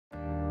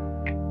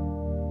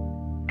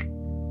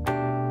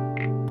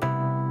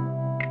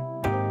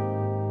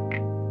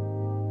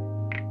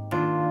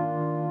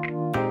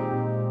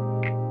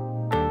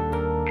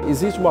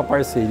Existe uma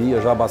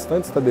parceria já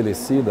bastante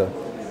estabelecida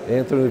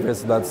entre a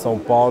Universidade de São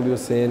Paulo e o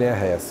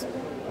CNRS.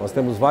 Nós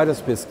temos várias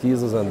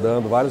pesquisas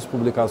andando, várias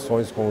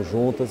publicações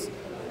conjuntas.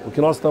 O que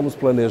nós estamos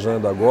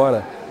planejando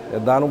agora é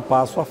dar um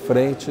passo à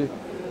frente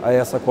a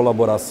essa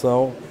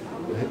colaboração,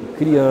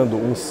 criando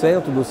um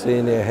centro do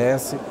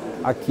CNRS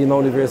aqui na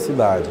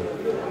universidade.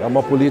 É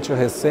uma política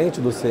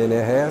recente do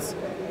CNRS,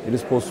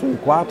 eles possuem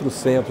 4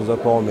 centros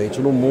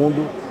atualmente no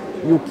mundo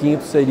e o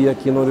 5º seria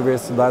aqui na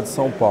Universidade de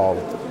São Paulo.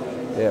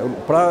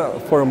 Para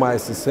formar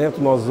esse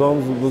centro, nós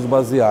vamos nos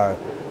basear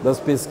das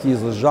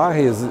pesquisas já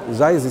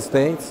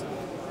existentes.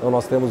 Então,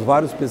 nós temos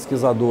vários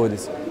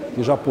pesquisadores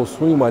que já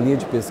possuem uma linha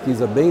de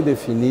pesquisa bem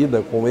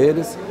definida com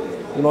eles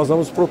e nós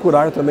vamos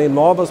procurar também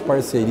novas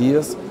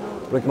parcerias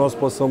para que nós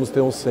possamos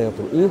ter um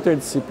centro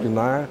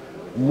interdisciplinar,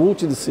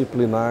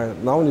 multidisciplinar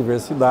na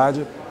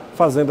universidade,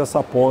 fazendo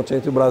essa ponte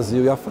entre o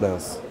Brasil e a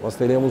França. Nós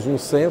teremos um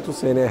centro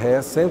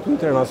CNRS, Centro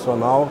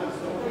Internacional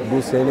do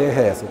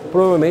CNRS.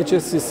 Provavelmente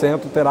esse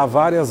centro terá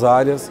várias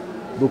áreas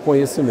do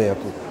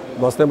conhecimento.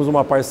 Nós temos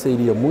uma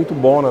parceria muito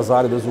boa nas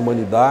áreas das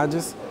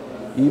humanidades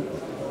e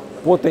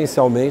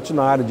potencialmente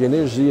na área de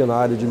energia, na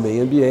área de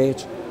meio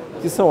ambiente,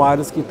 que são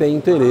áreas que têm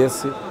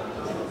interesse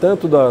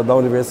tanto da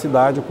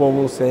universidade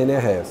como do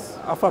CNRS.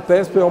 A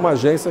FAPESP é uma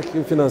agência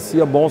que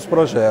financia bons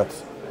projetos.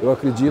 Eu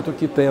acredito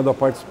que, tendo a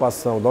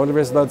participação da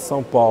Universidade de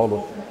São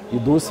Paulo e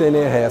do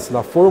CNRS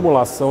na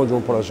formulação de um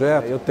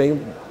projeto, eu tenho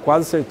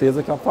quase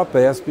certeza que a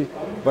FAPESP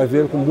vai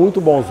ver com muito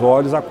bons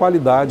olhos a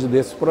qualidade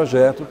desse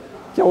projeto,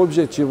 que é o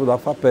objetivo da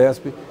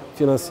FAPESP,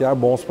 financiar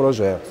bons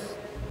projetos.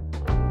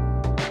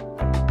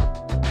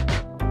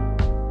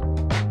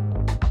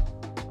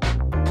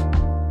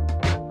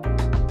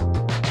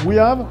 We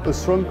have a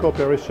strong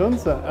cooperation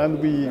and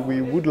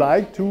we would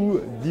like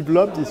to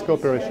develop this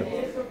cooperation.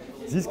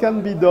 This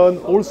can be done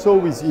also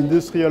with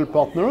industrial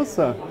partners.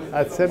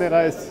 At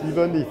CNRS,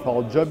 even if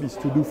our job is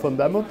to do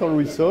fundamental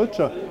research,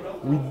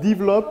 we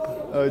develop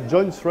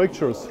joint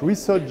structures,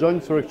 research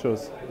joint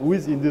structures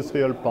with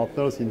industrial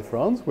partners in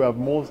France. We have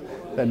more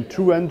than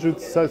 200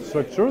 such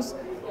structures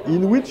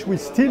in which we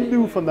still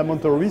do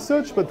fundamental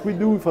research, but we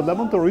do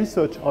fundamental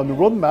research on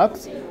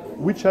roadmaps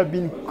which have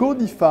been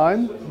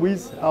co-defined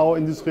with our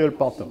industrial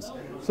partners.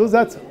 So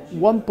that's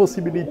one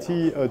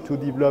possibility to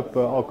develop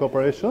our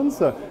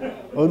cooperations.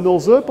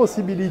 Another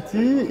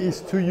possibility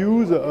is to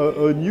use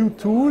a new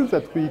tool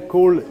that we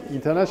call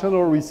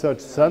International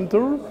Research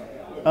Center,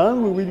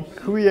 and we will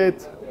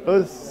create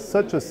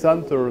such a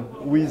center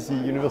with the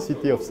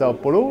University of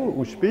São Paulo,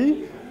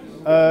 USP.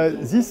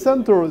 This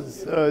center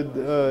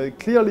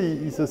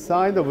clearly is a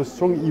sign of a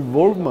strong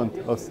involvement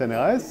of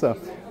CNRS.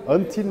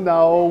 Until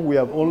now, we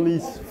have only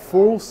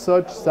 4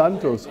 such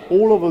centers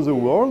all over the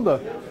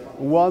world.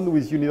 One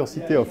with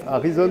University of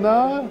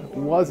Arizona,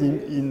 was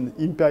in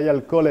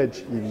Imperial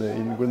College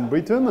in Great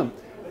Britain,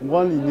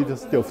 one in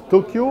University of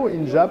Tokyo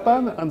in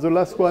Japan, and the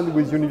last one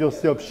with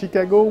University of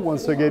Chicago,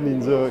 once again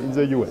in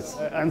the US.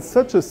 And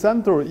such a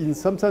center, in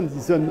some sense,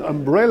 is an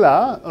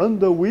umbrella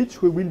under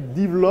which we will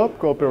develop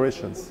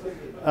cooperations.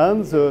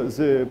 And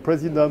the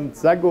President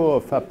Zago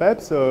of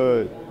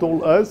FAPESP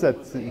told us that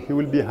he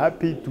will be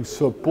happy to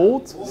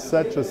support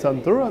such a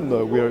center, and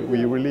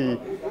we really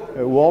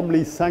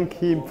warmly thank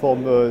him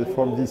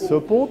from this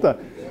support.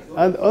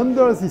 And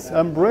under this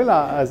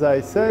umbrella, as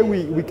I say,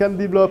 we can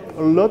develop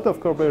a lot of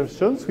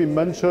cooperations. We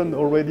mentioned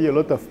already a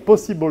lot of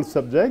possible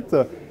subjects,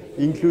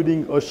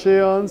 including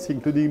oceans,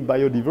 including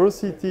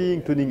biodiversity,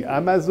 including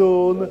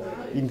Amazon,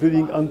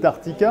 including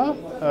Antarctica,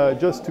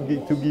 just to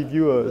give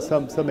you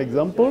some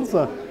examples.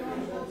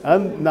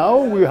 And now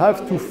we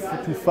have to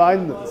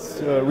find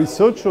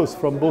researchers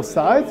from both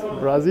sides,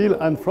 Brazil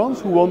and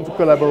France, who want to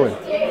collaborate.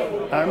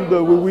 And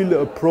we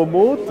will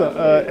promote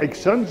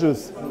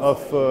exchanges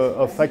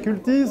of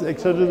faculties,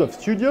 exchanges of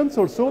students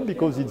also,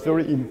 because it's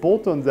very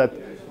important that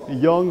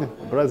young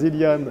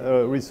Brazilian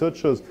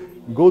researchers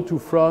go to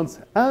France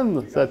and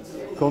that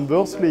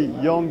conversely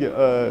young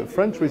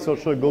French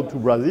researchers go to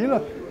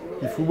Brazil.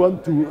 If we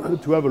want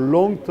to have a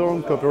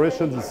long-term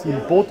cooperation, it's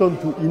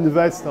important to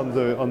invest on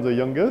the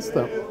youngest.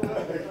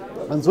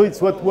 And so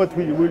it's what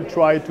we will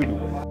try to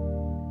do.